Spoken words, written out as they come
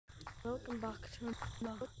Welcome back to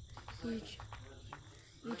another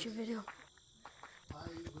YouTube video.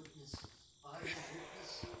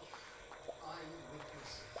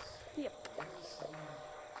 Yep.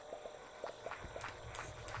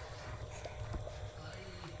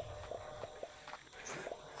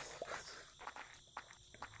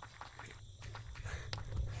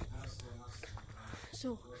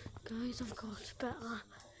 So, guys, I've got better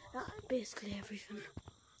at basically everything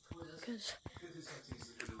because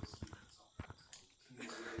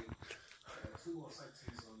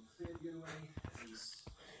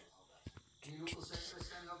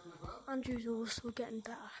Andrew's also getting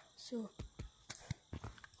better. So,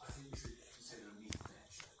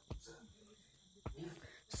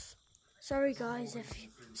 sorry guys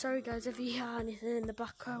if you hear anything in the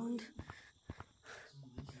background.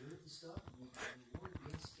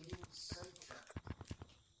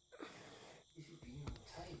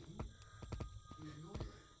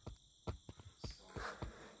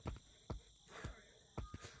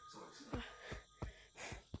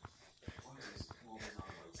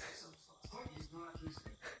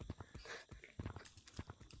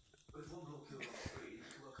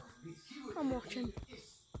 I'm watching.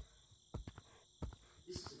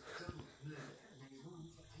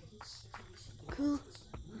 Cool.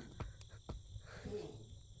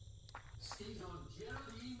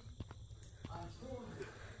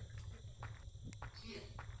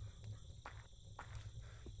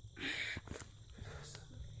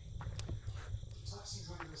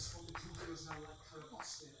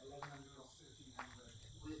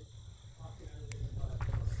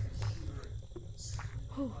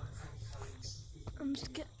 Oh, I'm just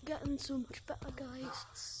getting so much better,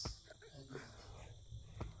 guys.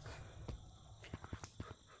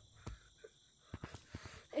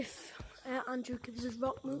 If Andrew gives his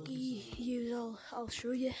rock monkey use, I'll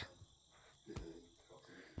show you.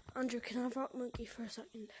 Andrew, can I have rock monkey for a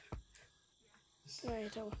second?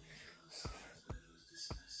 Right,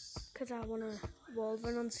 because I want to wall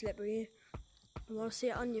run on slippery. I want to see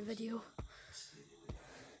it on your video.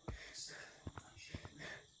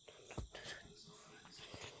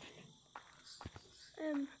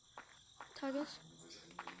 Tigers,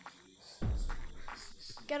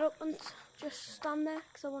 get up and just stand there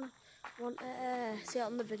because I want to see it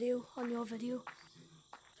on the video, on your video.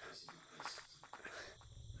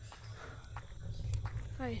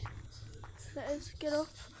 Right, that is, get up.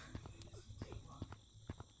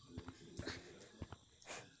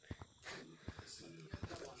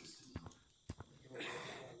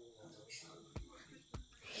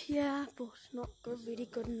 Yeah, but not good, really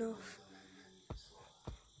good enough.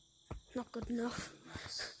 Not good enough.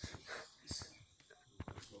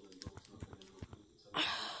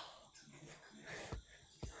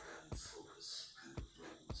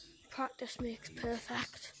 Practice makes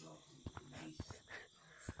perfect.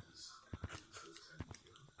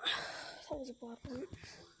 That was a bad one.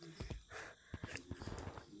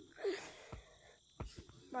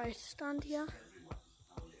 Right, stand here.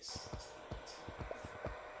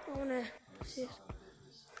 I want to see it.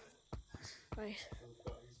 Right.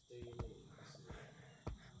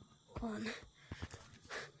 Go on.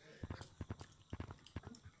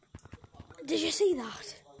 Did you see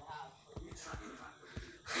that?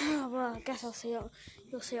 Well, I guess I'll see it.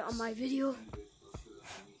 You'll see it on my video.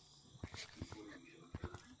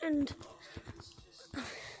 And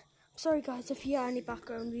sorry guys if you hear any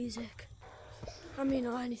background music. I mean,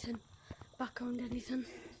 or anything. Background anything.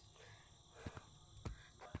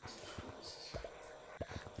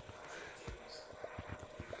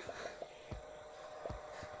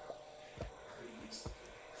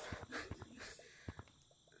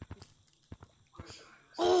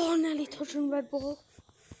 Oh, nearly touching red ball.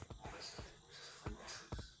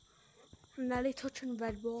 Nearly touching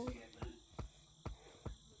red ball.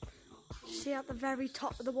 See at the very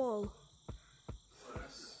top of the wall?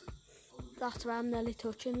 That's where I'm nearly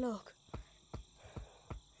touching, look.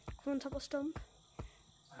 Come on top of stump.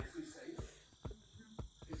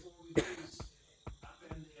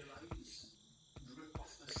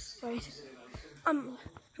 Right. I'm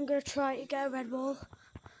gonna try to get a red ball.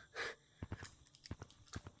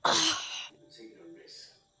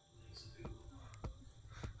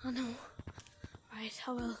 I know. Right,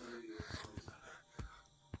 I will.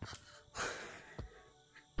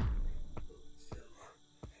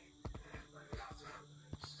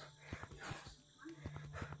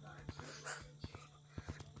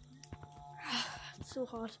 It's so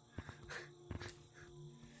hard.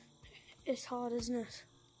 It's hard, isn't it?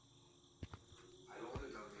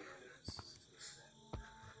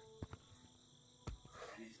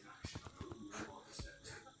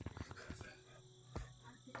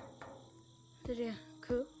 Did you?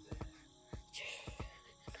 Cool.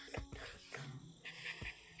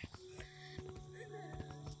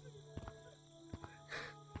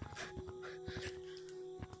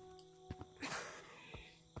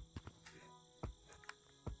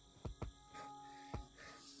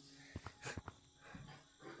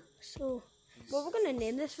 So, what we're gonna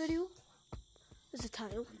name this video is the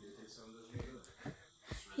title.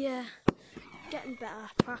 Yeah, getting better,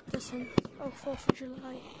 practicing our 4th of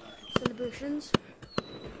July celebrations.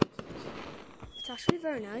 It's actually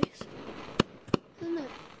very nice, isn't it?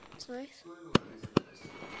 It's nice.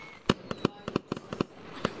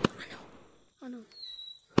 I know.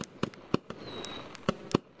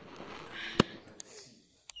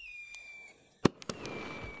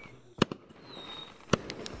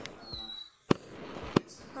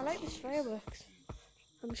 I like this fireworks.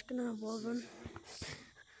 I'm just gonna have one.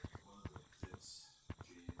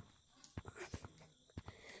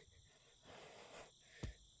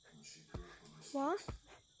 What?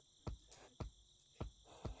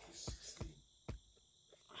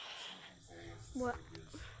 What?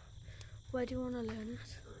 Where do you want to learn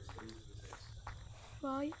it?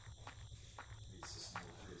 Why?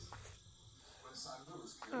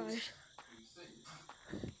 Alright.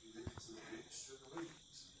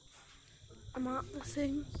 I'm at the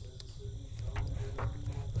thing.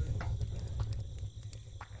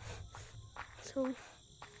 So,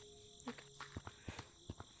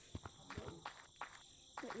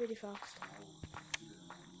 like really fast.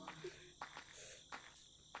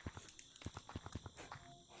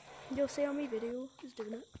 You'll see on my video who's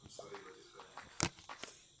doing it.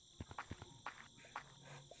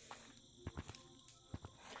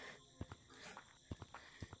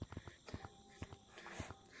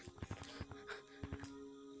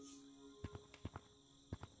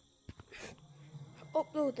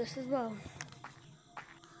 Upload this as well.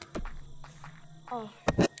 Oh.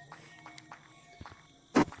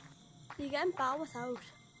 You're getting better without.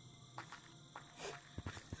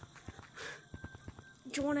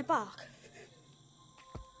 Do you want it back?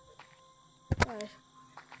 Right.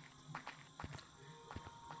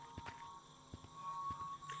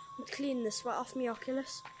 I'm cleaning the sweat off my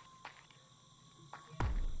Oculus.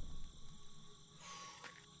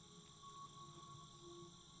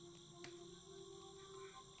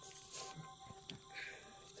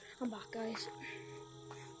 I'm back, guys.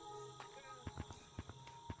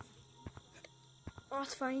 Oh,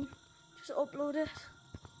 that's fine. Just upload it.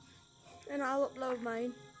 And I'll upload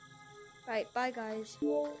mine. Right, bye guys.